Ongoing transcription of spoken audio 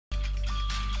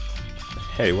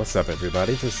Hey, what's up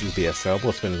everybody? This is BSL,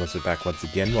 Blissman Wizard back once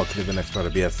again. Welcome to the next part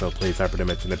of BSL Plays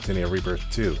Hyperdimension Neptunia Rebirth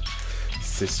 2,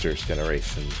 Sisters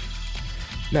Generation.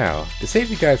 Now, to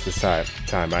save you guys this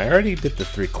time, I already did the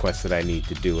 3 quests that I need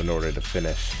to do in order to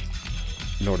continue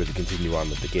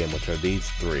on with the game, which are these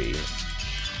 3.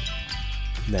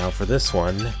 Now for this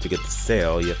one, to get the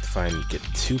sail, you have to get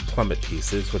 2 plummet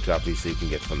pieces, which obviously you can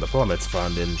get from the plummets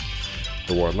found in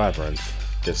the War Labyrinth.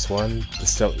 This one,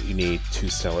 you need 2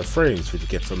 stellar frames, which you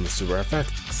get from the Super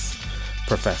FX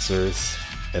professors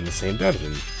in the same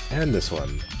dungeon. And this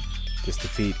one, just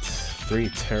defeat 3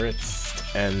 turrets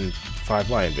and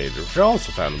 5 lion invaders, which are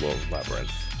also found in the War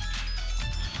Labyrinth.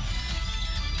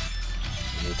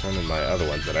 I'm going to turn in my other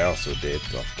ones that I also did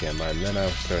off camera, and then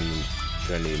I'll turn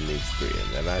in these 3,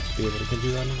 and then I should be able to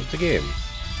continue on with the game.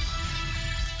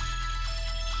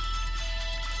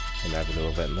 And I have a new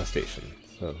event in the station.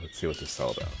 So let's see what this is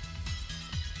all about.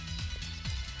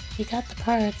 You got the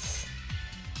parts.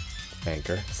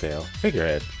 Anchor, sail,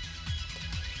 figurehead.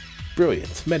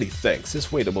 Brilliant, many thanks.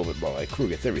 Just wait a moment while my crew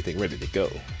gets everything ready to go.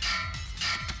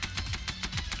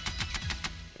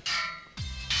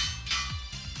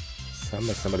 Sounds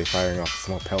like somebody firing off a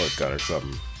small pellet gun or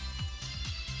something.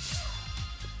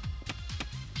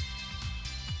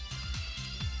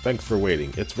 Thanks for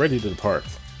waiting. It's ready to depart.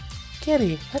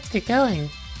 Kitty, let's get going.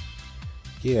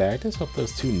 Yeah, I just hope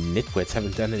those 2 nitwits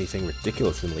haven't done anything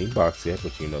ridiculous in Leanbox yet,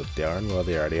 which you know darn well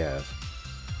they already have.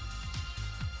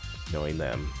 Knowing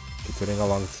them. Considering how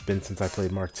long it's been since I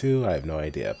played Mark II, I have no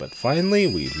idea. But finally,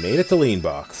 we've made it to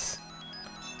Leanbox.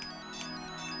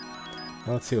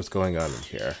 Now let's see what's going on in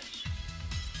here.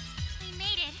 We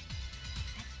made it.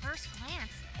 At first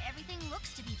glance, everything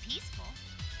looks to be peaceful.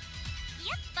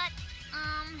 Yep, but,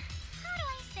 how do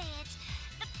I say it?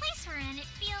 The place we're in, it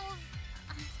feels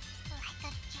like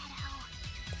a ghetto.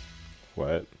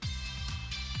 What?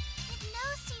 With no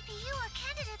CPU or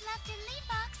candidate left in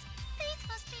Leanbox, things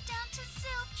must be down to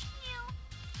zilch.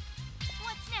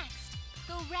 What's next?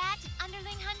 Go rat and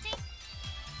underling hunting?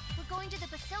 We're going to the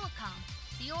Basilicom.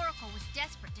 The Oracle was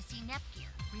desperate to see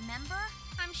Nepgear, remember?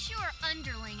 I'm sure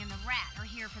Underling and the Rat are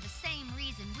here for the same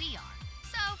reason we are,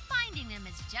 so finding them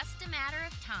is just a matter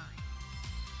of time.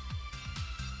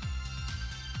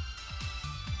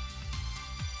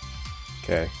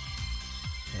 Okay.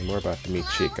 And we're about to meet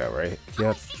Hello? Chica, right? Oh,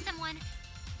 Yep. I see someone.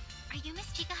 Are you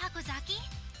Miss Chica Hakozaki?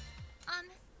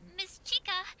 Miss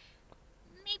Chica?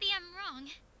 Maybe I'm wrong.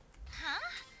 Huh?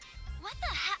 What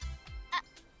the heck?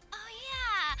 Oh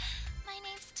yeah! My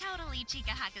name's totally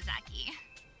Chica Hakozaki.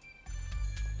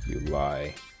 You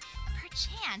lie.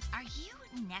 Perchance, are you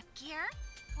Nepgear?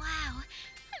 Wow,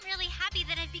 I'm really happy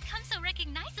that I've become so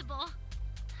recognizable.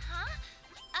 Huh?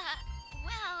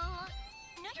 Well,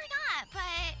 no you're not,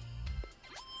 but...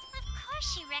 Of course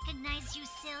she recognized you,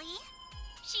 silly.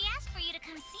 She asked for you to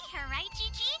come see her, right,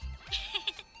 Gigi?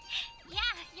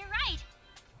 Yeah, you're right.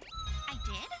 I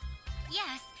did?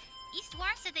 Yes. East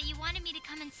War said that you wanted me to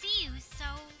come and see you, so,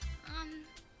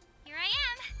 here I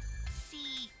am.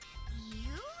 See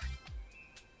you?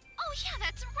 Oh yeah,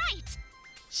 that's right!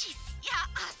 Jeez, yeah,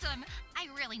 awesome! I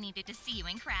really needed to see you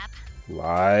in crap.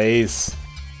 Lies.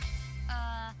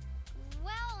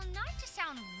 Well, not to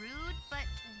sound rude, but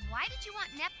why did you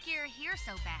want Nepgear here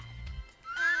so bad?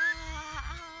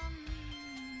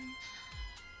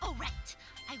 Oh right,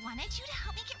 I wanted you to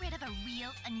help me get rid of a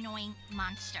real annoying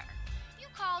monster. You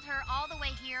called her all the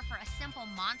way here for a simple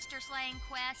monster-slaying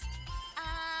quest?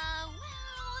 Well,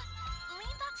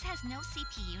 Leanbox has no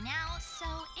CPU now,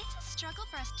 so it's a struggle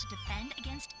for us to defend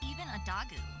against even a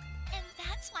Dagu. And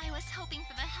that's why I was hoping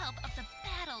for the help of the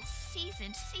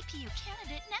battle-seasoned CPU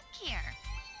candidate Nepgear.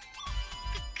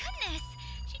 Goodness,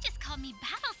 she just called me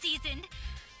battle-seasoned.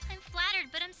 I'm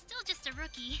flattered, but I'm still just a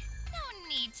rookie. No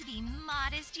need to be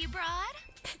modest, you broad.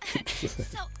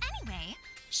 So anyway,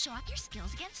 show off your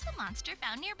skills against the monster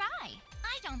found nearby.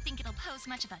 I don't think it'll pose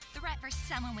much of a threat for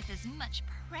someone with as much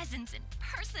presence and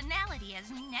personality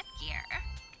as Nepgear.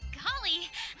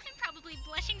 Golly, I'm probably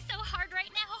blushing so hard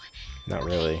right now. Not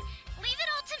really. Leave it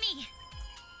all to me.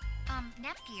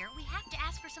 Nepgear, we have to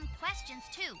ask for some questions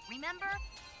too, remember?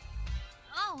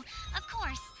 Oh, of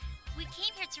course. We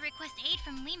came here to request aid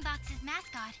from Leanbox's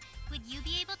mascot. Would you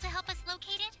be able to help us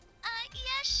locate it?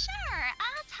 Yeah, sure.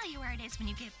 I'll tell you where it is when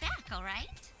you get back,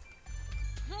 alright?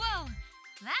 Whoa,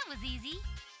 that was easy.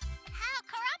 How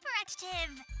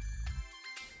cooperative!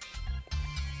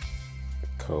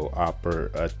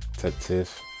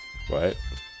 Cooperative? What?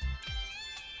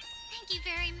 Thank you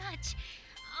very much.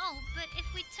 Oh, but if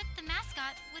we took the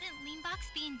mascot, wouldn't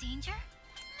Leanbox be in danger?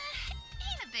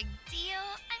 Ain't a big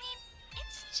deal. I mean,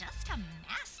 it's just a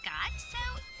mascot, so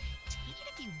take it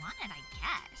if you want it, I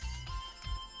guess.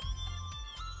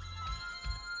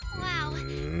 Wow.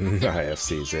 IF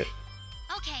sees it.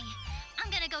 Okay,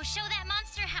 I'm gonna go show that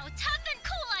monster how tough and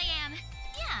cool I am.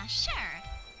 Yeah, sure.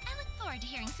 I look forward to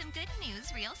hearing some good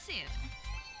news real soon.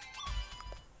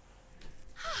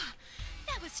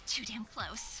 That was too damn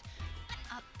close. What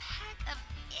a pack of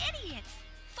idiots!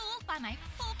 Fooled by my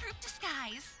foolproof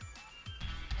disguise.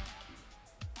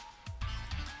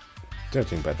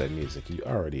 Judging by that music, you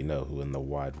already know who in the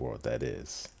wide world that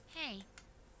is. Hey,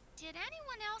 did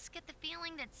anyone else get the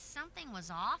feeling that something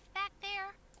was off back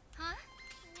there? Huh?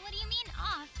 What do you mean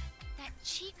off? That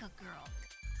Chica girl.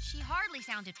 She hardly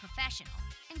sounded professional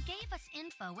and gave us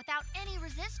info without any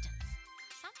resistance.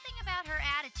 Something about her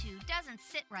attitude doesn't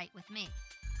sit right with me.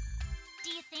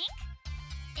 Do you think?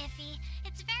 Iffy,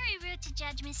 it's very rude to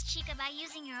judge Miss Chica by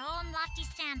using your own lofty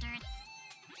standards.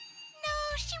 No,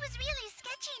 she was really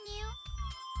sketching you.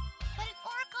 But an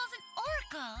oracle's an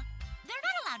oracle. They're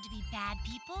not allowed to be bad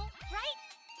people, right?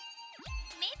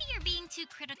 Maybe you're being too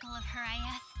critical of her,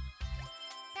 IF.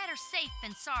 Better safe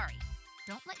than sorry.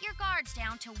 Don't let your guards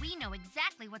down till we know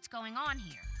exactly what's going on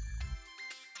here.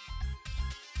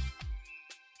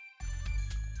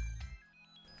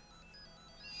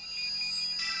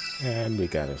 And we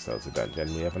got ourselves a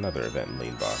dungeon. We have another event in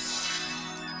Leanbox.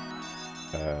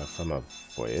 From a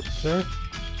Voyager?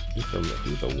 You from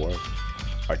who the war?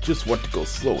 I just want to go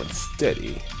slow and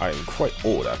steady. I am quite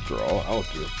old after all.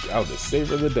 I'll just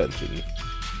savor the dungeon.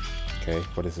 Okay,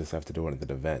 what does this have to do with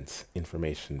the event?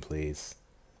 Information, please.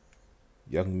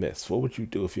 Young miss, what would you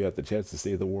do if you had the chance to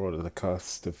save the world at the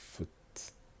cost of...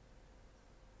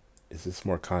 Is this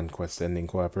more conquest ending,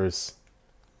 Quappers?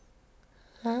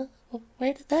 Huh?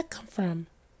 Where did that come from?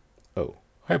 Oh,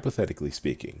 hypothetically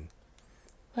speaking.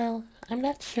 Well, I'm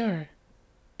not sure.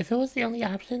 If it was the only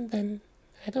option, then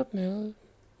I don't know.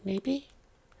 Maybe?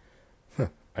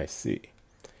 I see.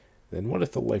 Then what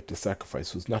if the life to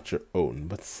sacrifice was not your own,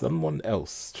 but someone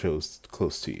else chose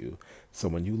close to you,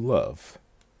 someone you love?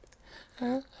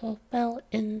 Oh, well,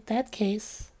 in that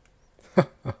case...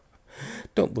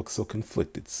 Don't look so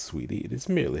conflicted, sweetie. It is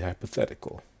merely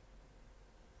hypothetical.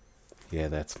 Yeah,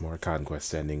 that's more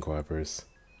conquest ending, Quappers.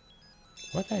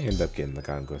 Why'd I end up getting the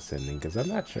conquest ending? Because I'm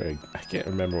not sure. I can't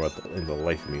remember what in the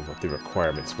life of me what the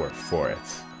requirements were for it,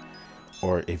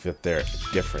 or if they're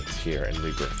different here in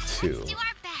Rebirth 2,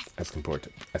 as compared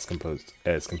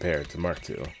to Mark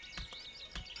 2.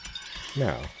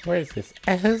 Now, where is this?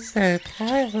 Oh, so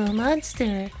powerful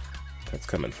monster. That's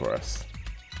coming for us.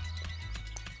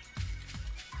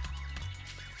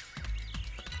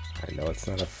 I know it's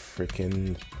not a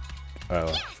freaking... Oh,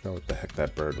 I forgot what the heck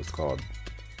that bird was called.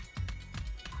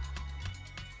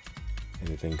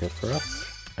 Anything good for us?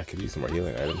 I could use some more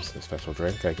healing items. A special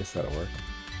drink, I guess that'll work.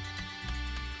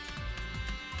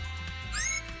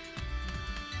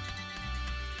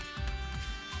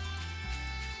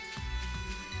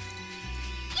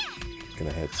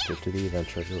 Gonna head straight to the event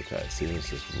trigger, which I assume is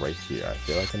just right here. I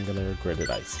feel like I'm gonna regret it.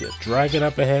 I see a dragon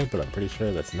up ahead, but I'm pretty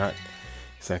sure that's not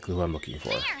exactly what I'm looking for.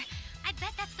 There! I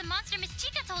bet that's the monster Miss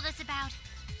Chica told us about.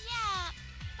 Yeah,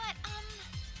 but,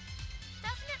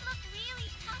 doesn't it look really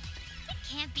tough? It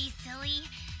can't be silly.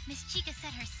 Miss Chica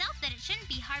said herself that it shouldn't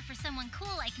be hard for someone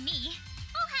cool like me.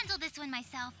 I'll handle this one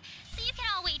myself, so you can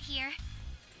all wait here.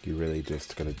 You really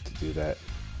just gonna do that?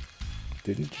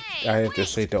 Didn't Hey, I have to wait.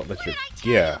 say don't let What your... did I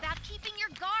tell you about keeping your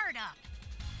guard up?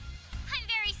 I'm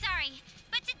very sorry,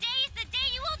 but today is the day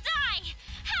you will die!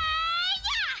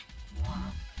 Hi-ya!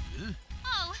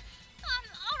 Oh,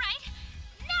 alright.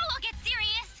 Now I'll get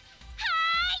serious!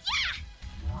 Hi-ya!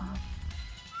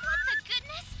 What the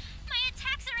goodness? My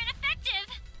attacks are ineffective!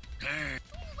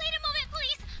 Wait a moment,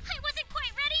 please! I wasn't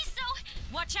quite ready, so...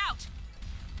 Watch out!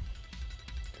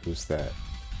 Who's that?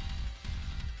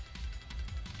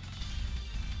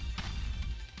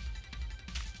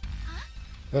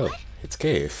 Oh, it's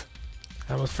Cave.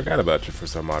 I almost forgot about you for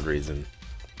some odd reason.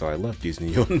 Though I loved using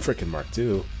you in frickin' Mark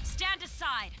 2. Stand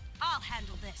aside. I'll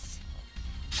handle this.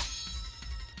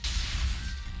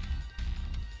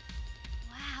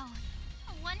 Wow,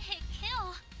 a one-hit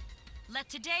kill. Let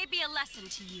today be a lesson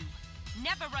to you.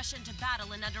 Never rush into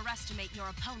battle and underestimate your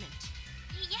opponent.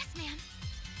 Yes, ma'am.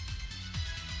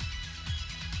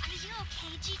 Are you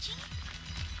okay, Gigi?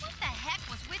 What the heck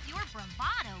was with your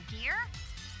bravado, dear?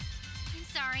 I'm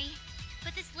sorry,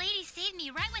 but this lady saved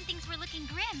me right when things were looking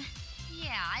grim.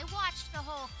 Yeah, I watched the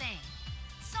whole thing.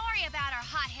 Sorry about our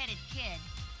hot-headed kid.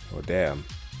 Oh, damn.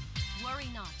 Worry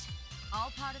not.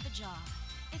 All part of the job.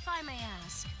 If I may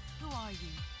ask, who are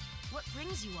you? What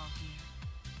brings you all here?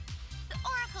 The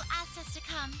Oracle asked us to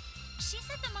come. She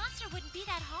said the monster wouldn't be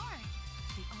that hard.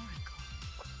 The Oracle.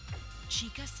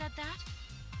 Chica said that?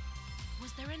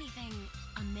 Was there anything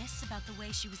amiss about the way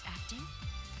she was acting?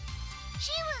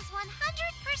 She was 100%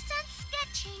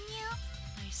 sketching you.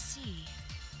 I see.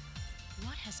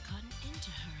 What has gotten into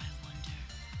her, I wonder?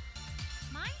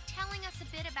 Mind telling us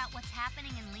a bit about what's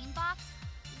happening in Leanbox?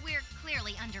 We're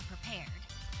clearly underprepared.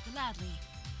 Gladly.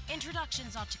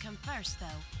 Introductions ought to come first,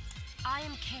 though. I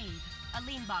am Cave, a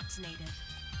Leanbox native.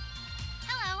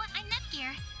 Hello, I'm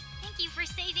Nepgear. Thank you for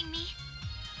saving me.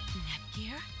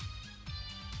 Nepgear?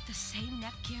 The same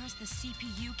Nepgear as the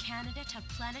CPU candidate of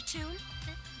Planetoon?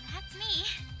 That's me.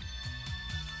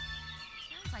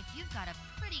 Sounds like you've got a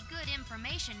pretty good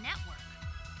information network.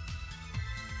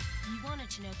 You wanted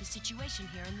to know the situation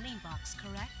here in Leanbox,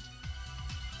 correct?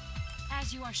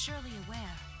 As you are surely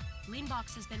aware,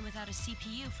 Leanbox has been without a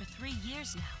CPU for 3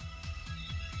 years now.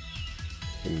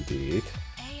 Indeed.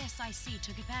 ASIC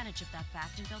took advantage of that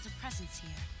fact and built a presence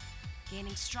here,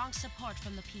 gaining strong support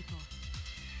from the people.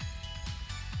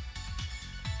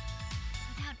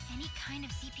 Without any kind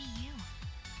of CPU.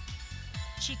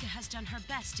 Chica has done her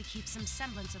best to keep some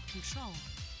semblance of control,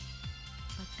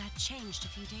 but that changed a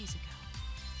few days ago.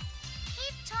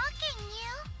 Keep talking,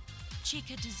 you.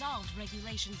 Chica dissolved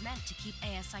regulations meant to keep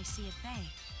ASIC at bay.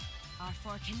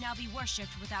 R4 can now be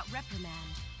worshipped without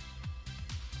reprimand.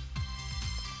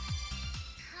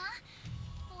 Huh?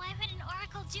 Why would an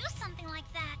oracle do something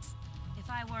like that? If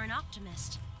I were an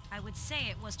optimist, I would say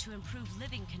it was to improve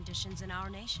living conditions in our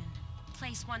nation.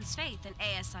 Place one's faith in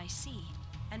ASIC,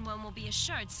 and one will be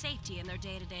assured safety in their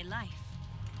day-to-day life.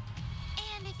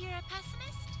 And if you're a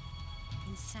pessimist?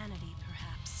 Insanity,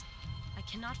 perhaps. I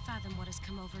cannot fathom what has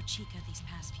come over Chica these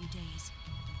past few days.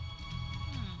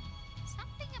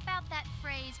 Something about that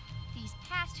phrase, these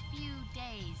past few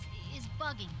days, is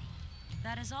bugging me.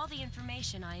 That is all the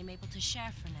information I am able to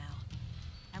share for now.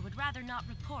 I would rather not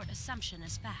report assumption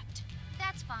as fact.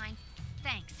 That's fine.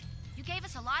 Thanks. You gave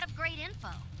us a lot of great info.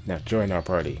 Now join our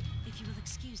party. If you will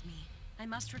excuse me, I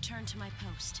must return to my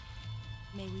post.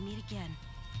 May we meet again.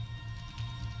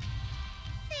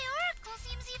 The oracle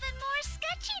seems even more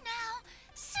sketchy now.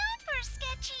 Super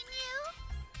sketchy,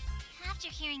 new. After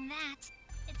hearing that,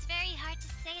 it's very hard to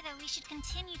say that we should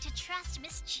continue to trust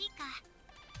Miss Chica.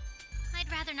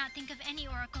 I'd rather not think of any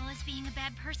oracle as being a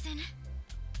bad person.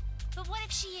 But what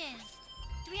if she is?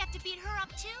 Do we have to beat her up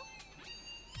too?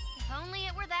 If only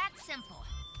it were that simple.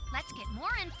 Let's get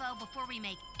more info before we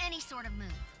make any sort of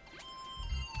move.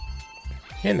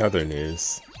 In other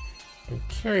news, I'm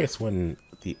curious when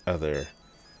the other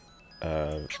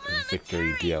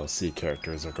Victory DLC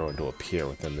characters are going to appear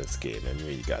within this game. I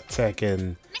mean, you got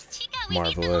Tekken, Miss Chica, we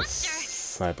beat the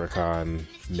Marvelous, monster. Cybercon, Miss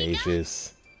Chica?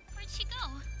 Mages. Where'd she go?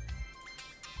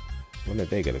 When are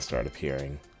they going to start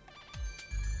appearing?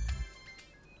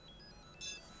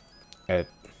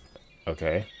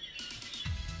 Okay.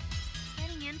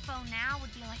 Getting info now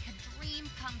would be like a dream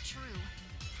come true.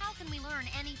 How can we learn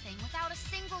anything without a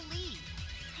single lead?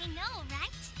 I know, right?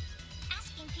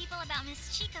 Asking people about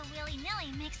Miss Chica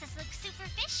willy-nilly makes us look super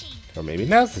fishy. Or maybe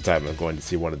now's the time I'm going to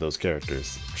see one of those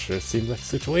characters. Sure seems like a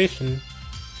situation.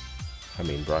 I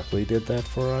mean, Broccoli did that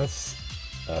for us.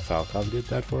 Falcon did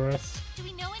that for us. Do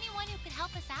we know anyone who could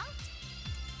help us out?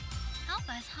 Help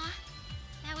us, huh?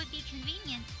 That would be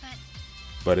convenient, but...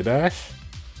 Buddy Bash?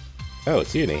 Oh,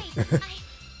 it's Uni. Wait, I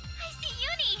see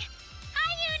Uni!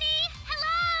 Hi, Uni!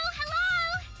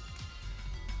 Hello!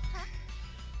 Huh?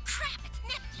 Crap, it's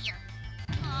Nepgear!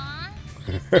 Aw,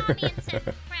 he saw me and said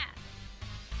crap.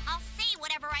 I'll say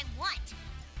whatever I want.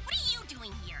 What are you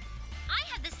doing here? I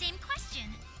have the same question.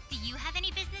 Do you have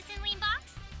any business in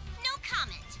Leanbox? No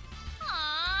comment.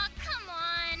 Aw, come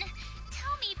on.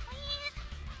 Tell me, please.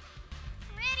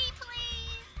 Pretty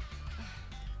please.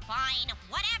 Fine,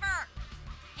 whatever.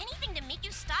 Anything to make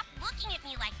you stop looking at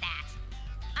me like that.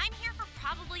 I'm here for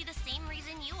probably the same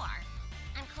reason you are.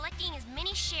 I'm collecting as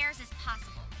many shares as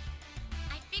possible.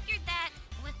 I figured that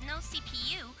with no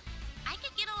CPU, I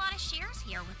could get a lot of shares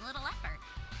here with little effort.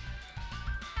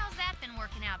 How's that been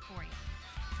working out for you?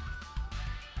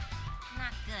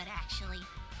 Not good, actually.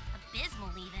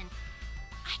 Abysmal, even.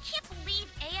 I can't believe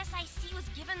ASIC was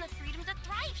given the freedom to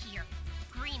thrive here.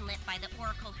 Greenlit by the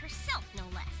Oracle herself, no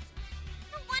less.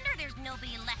 No wonder there's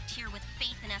nobody left here with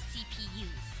faith in us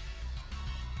CPUs.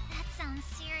 That sounds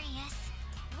serious.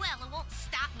 Well, it won't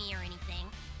stop me or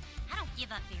anything. I don't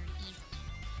give up very easily.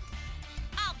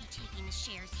 I'll be taking the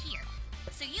shares here,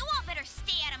 so you all better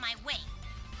stay out of my way.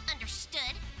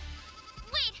 Understood?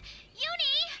 Wait,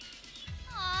 Uni!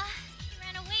 Aw, she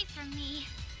ran away from me.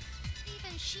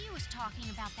 Even she was talking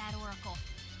about that oracle.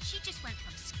 She just went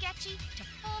from sketchy to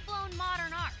full-blown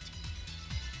modern art.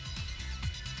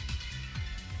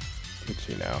 Did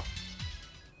she now?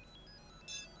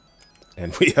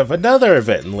 And we have another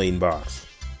event in Leanbox.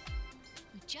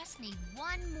 We just need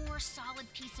one more solid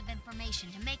piece of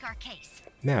information to make our case.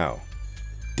 Now,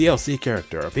 DLC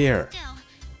character appear. Still,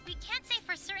 we can't say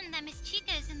for certain that Miss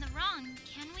Chica is in the wrong,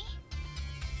 can we?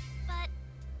 But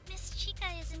Miss Chica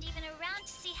isn't even around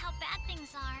to see how bad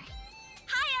things are.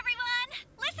 Hi, everyone!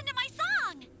 Listen to my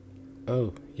song!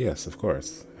 Oh, yes, of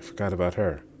course. I forgot about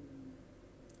her.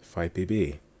 Fight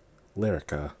BB.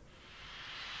 Lyrica.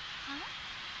 Huh?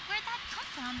 Where'd that come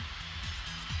from?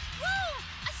 Woo!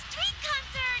 A street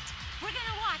concert! We're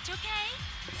gonna watch, okay?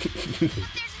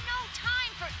 But there's no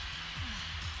time for...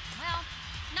 Well,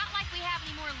 not like we have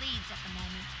any more leads at the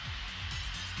moment.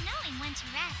 Knowing when to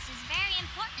rest is very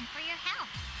important for your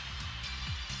health.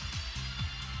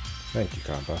 Thank you,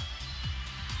 Kampa.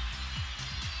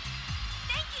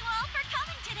 Thank you all for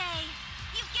coming today.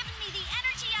 You've given me the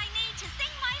energy I need to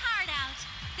sing my heart out.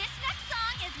 This next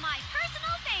song is my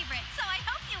personal favorite, so I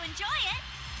hope you enjoy it.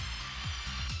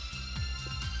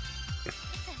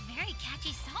 It's a very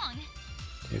catchy song.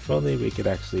 If only we could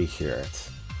actually hear it.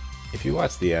 If you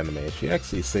watch the anime, she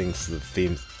actually sings the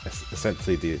theme,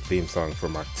 essentially the theme song for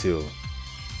Mach 2.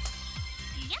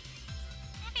 Yep.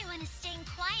 Everyone is staying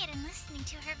quiet and listening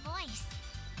to her voice.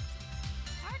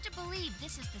 Hard to believe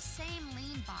this is the same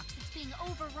Leanbox that's being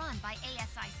overrun by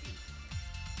ASIC.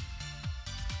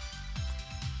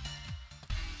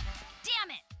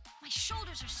 Damn it! My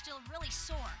shoulders are still really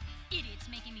sore. Idiots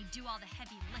making me do all the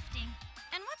heavy lifting.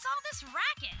 And what's all this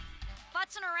racket?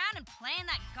 Futzing around and playing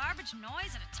that garbage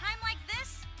noise at a time like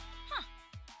this? Huh.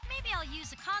 Maybe I'll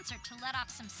use a concert to let off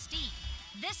some steam.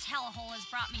 This hellhole has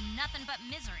brought me nothing but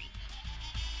misery.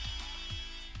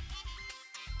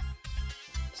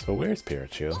 So where's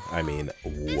Pikachu? I mean,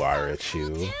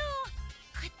 Warachu.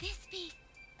 Could this be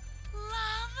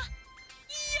love?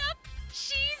 Yep,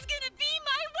 she's gonna be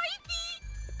my wifey.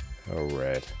 Oh,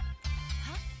 Red.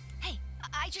 Huh? Hey,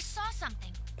 I just saw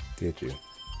something. Did you?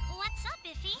 What's up,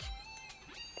 Iffy?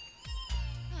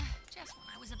 Just when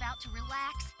I was about to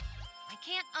relax. I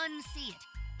can't unsee it,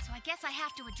 so I guess I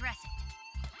have to address it.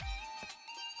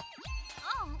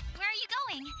 Oh, where are you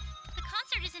going? The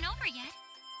concert isn't over yet.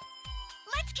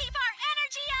 Let's keep our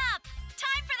energy up!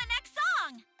 Time for the next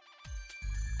song!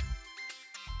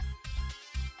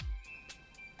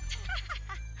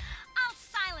 I'll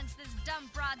silence this dumb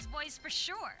broad's voice for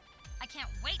sure. I can't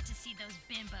wait to see those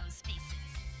bimbos'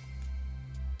 faces.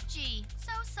 Gee,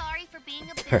 so sorry for being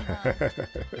a bimbo.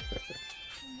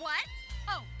 What?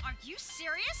 Oh, are you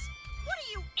serious? What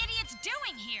are you idiots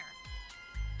doing here?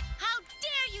 How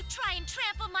dare you try and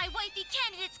trample my wifey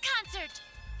candidate's concert!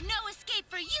 No escape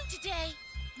for you today!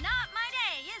 Not my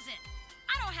day, is it?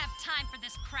 I don't have time for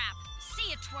this crap. See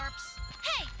ya, twerps.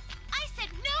 Hey! I said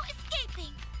no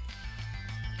escaping!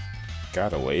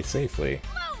 Got away safely.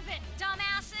 Move it,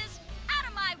 dumbasses! Out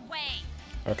of my way!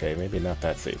 Okay, maybe not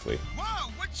that safely.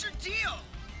 Whoa, what's your deal?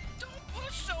 Don't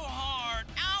push so hard.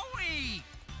 Owie!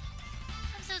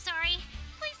 I'm so sorry.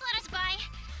 Please let us by.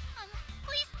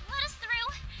 Please let us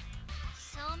through.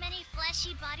 So many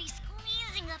fleshy bodies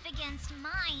squeezing up against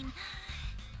mine.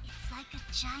 It's like a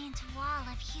giant wall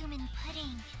of human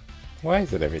pudding. Why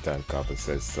is it every time Kappa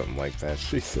says something like that,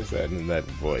 she says that in that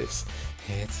voice?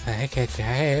 It's like a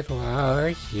giant wall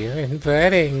of human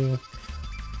pudding.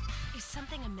 Is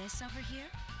something amiss over here?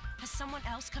 Has someone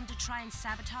else come to try and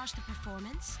sabotage the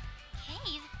performance?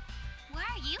 Cave, why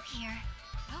are you here?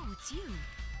 Oh, it's you.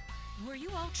 Were you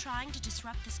all trying to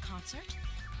disrupt this concert?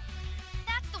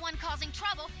 That's the one causing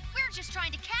trouble. We're just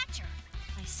trying to catch her.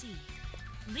 I see.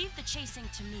 Leave the chasing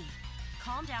to me.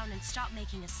 Calm down and stop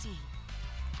making a scene.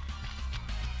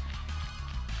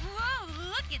 Whoa,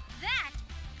 look at that!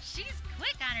 She's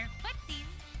quick on her footsies.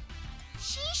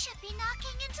 She should be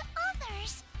knocking into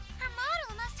others. Her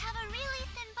model must have a really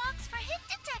thin box for hit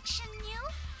detection,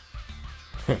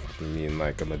 you? You mean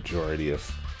like a majority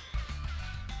of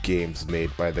games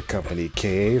made by the company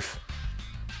Cave?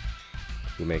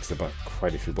 Who makes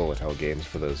quite a few bullet hell games,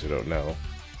 for those who don't know.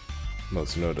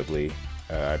 Most notably,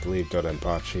 I believe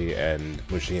Dodonpachi and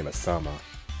Mujima-sama.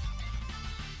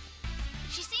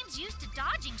 She seems used to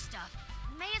dodging stuff.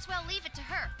 May as well leave it to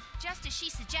her, just as she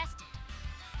suggested.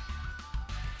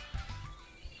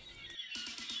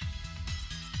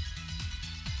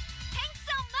 Thanks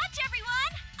so much,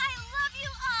 everyone! I love you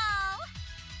all!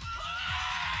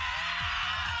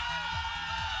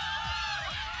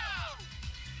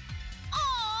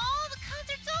 Oh, the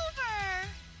concert's over!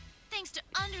 Thanks to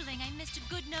Underling, I missed a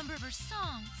good number of her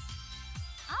songs.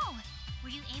 Oh, were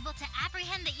you able to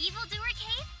apprehend the evildoer,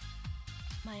 Cave?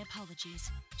 My apologies.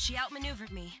 She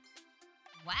outmaneuvered me.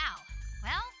 Wow.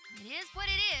 Well, it is what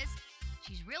it is.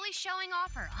 She's really showing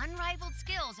off her unrivaled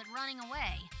skills at running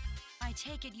away. I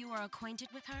take it you are acquainted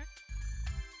with her?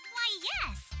 Why,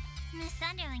 yes! Miss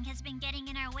Underling has been getting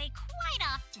in our way quite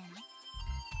often.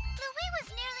 Louis was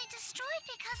nearly destroyed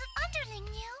because of Underling,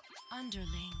 you.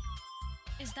 Underling.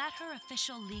 Is that her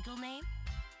official legal name?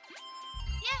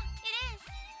 Yeah, it is.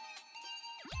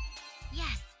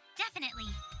 Yes,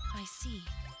 definitely. I see.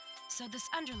 So this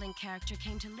Underling character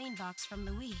came to Leanbox from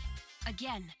Louis.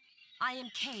 Again, I am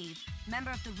Cave, member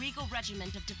of the Regal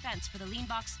Regiment of Defense for the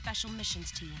Leanbox Special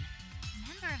Missions Team.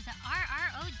 Member of the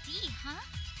RROD, huh?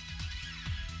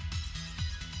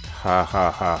 Ha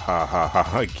ha ha ha ha ha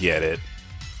ha, get it.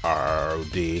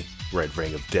 ROD, Red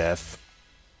Ring of Death.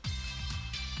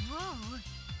 Whoa,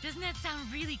 doesn't that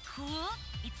sound really cool?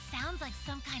 It sounds like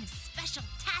some kind of special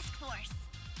task force.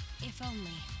 If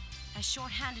only. As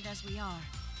short-handed as we are,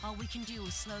 all we can do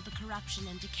is slow the corruption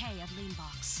and decay of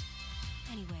Leanbox.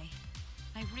 Anyway,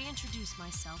 I reintroduced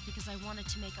myself because I wanted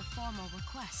to make a formal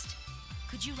request.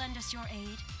 Could you lend us your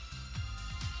aid?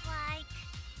 Like...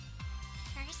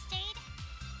 first aid?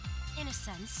 In a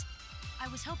sense. I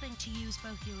was hoping to use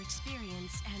both your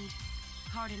experience and,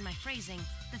 pardon my phrasing,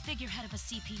 the figurehead of a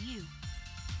CPU.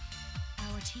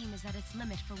 Our team is at its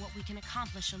limit for what we can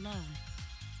accomplish alone.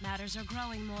 Matters are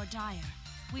growing more dire.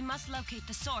 We must locate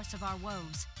the source of our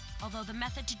woes, although the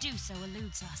method to do so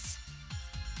eludes us.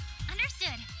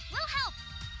 Understood. We'll help.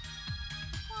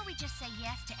 Before we just say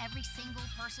yes to every single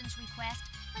person's request,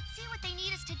 let's see what they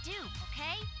need us to do,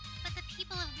 okay? But the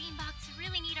people of Leanbox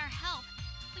really need our help.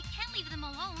 We can't leave them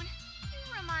alone.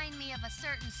 You remind me of a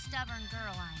certain stubborn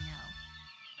girl I know.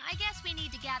 I guess we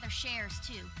need to gather shares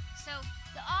too. So,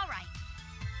 all right.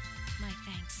 My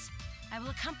thanks. I will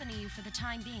accompany you for the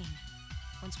time being.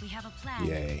 Once we have a plan,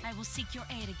 Yay. I will seek your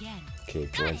aid again.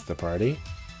 Cave joins the party.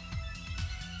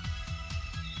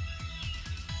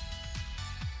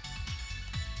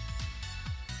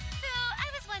 So, I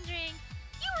was wondering,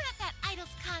 you were at that Idols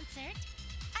concert.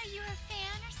 Are you her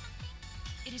fan or something?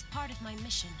 It is part of my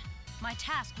mission. My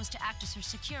task was to act as her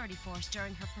security force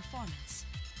during her performance.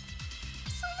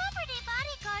 Celebrity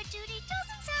bodyguard duty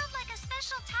doesn't sound like a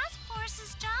special task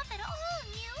force's job at all,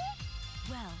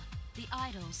 Mew. Well, the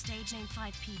Idol, stage name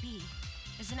 5PB,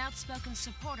 is an outspoken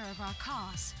supporter of our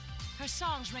cause. Her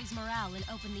songs raise morale and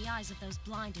open the eyes of those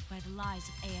blinded by the lies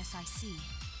of ASIC.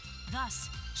 Thus,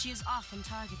 she is often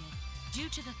targeted. Due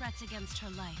to the threats against her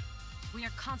life, we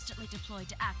are constantly deployed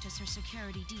to act as her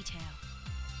security detail.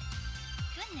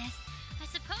 Goodness, I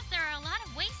suppose there are a lot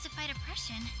of ways to fight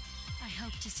oppression. I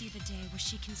hope to see the day where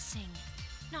she can sing.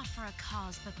 Not for a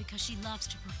cause, but because she loves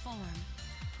to perform.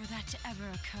 For that to ever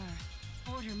occur,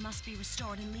 order must be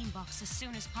restored in Leanbox as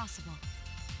soon as possible.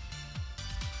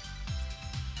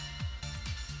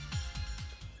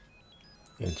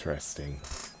 Interesting.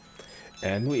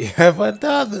 And we have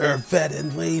another event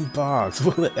in Leanbox.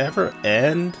 Will it ever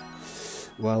end?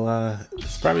 Well,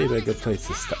 it's probably a good place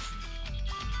to stop.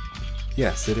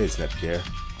 Yes, it is, Nepgear.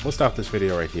 We'll stop this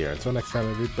video right here. Until next time,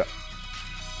 everybody.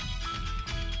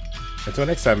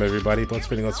 Blood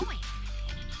Spinning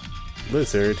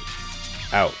Lizard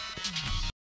out.